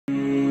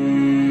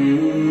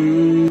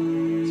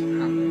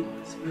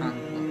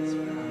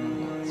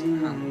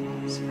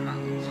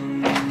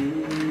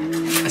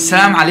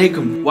Assalamu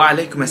alaikum. Wa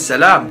alaikum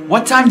assalam.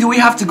 What time do we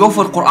have to go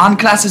for Quran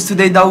classes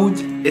today,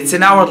 Dawood? It's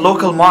in our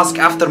local mosque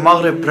after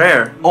Maghrib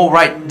prayer. Oh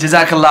right,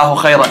 Jazakallahu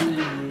khairan.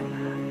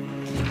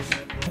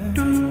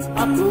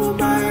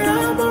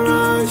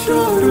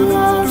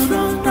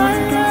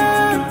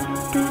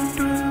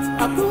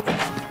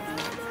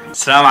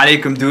 Assalamu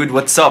alaikum, dude.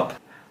 What's up?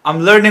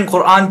 I'm learning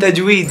Quran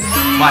Tajweed.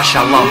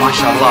 MashaAllah,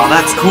 MashaAllah.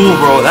 That's cool,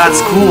 bro.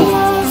 That's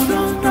cool.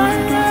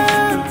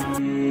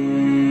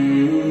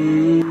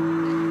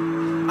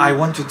 I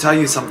want to tell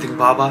you something,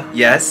 Baba.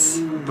 Yes?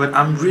 But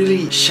I'm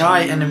really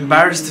shy and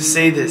embarrassed to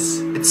say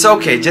this. It's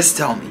okay, just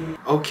tell me.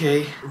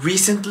 Okay,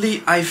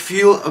 recently I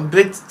feel a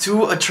bit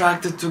too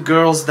attracted to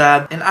girls,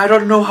 Dad, and I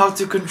don't know how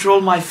to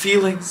control my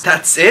feelings.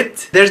 That's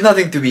it? There's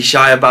nothing to be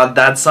shy about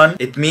that, son.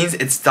 It means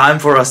it's time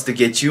for us to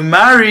get you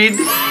married.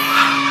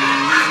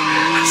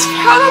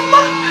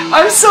 SubhanAllah,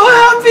 I'm so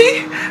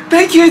happy.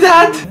 Thank you,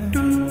 Dad.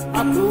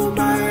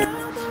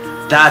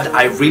 Dad,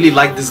 I really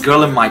like this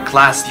girl in my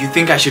class. Do you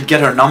think I should get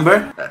her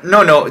number?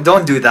 No,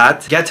 don't do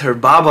that. Get her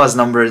Baba's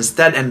number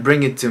instead and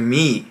bring it to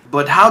me.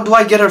 But how do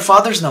I get her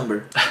father's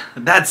number?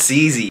 That's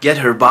easy. Get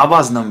her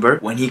Baba's number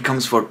when he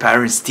comes for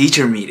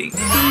parents-teacher meeting.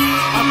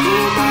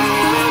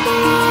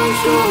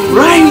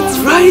 Right.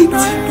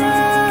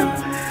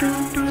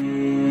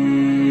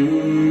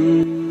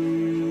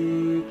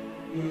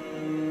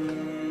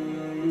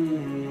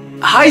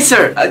 Hi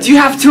sir, do you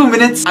have 2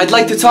 minutes? I'd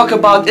like to talk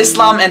about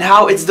Islam and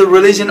how it's the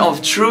religion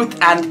of truth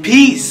and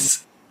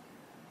peace.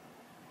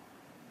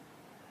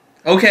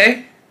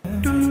 Okay.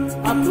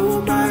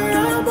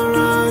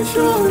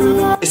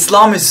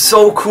 Islam is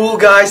so cool,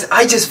 guys.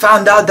 I just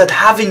found out that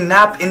having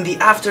nap in the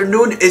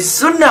afternoon is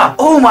sunnah.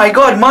 Oh my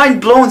god, mind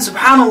blown,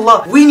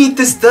 subhanallah. We need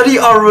to study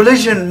our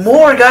religion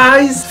more,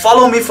 guys.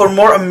 Follow me for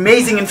more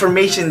amazing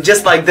information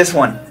just like this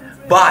one.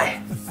 Bye.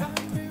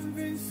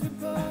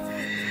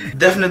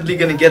 Definitely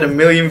gonna get 1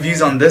 million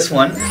views on this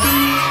one.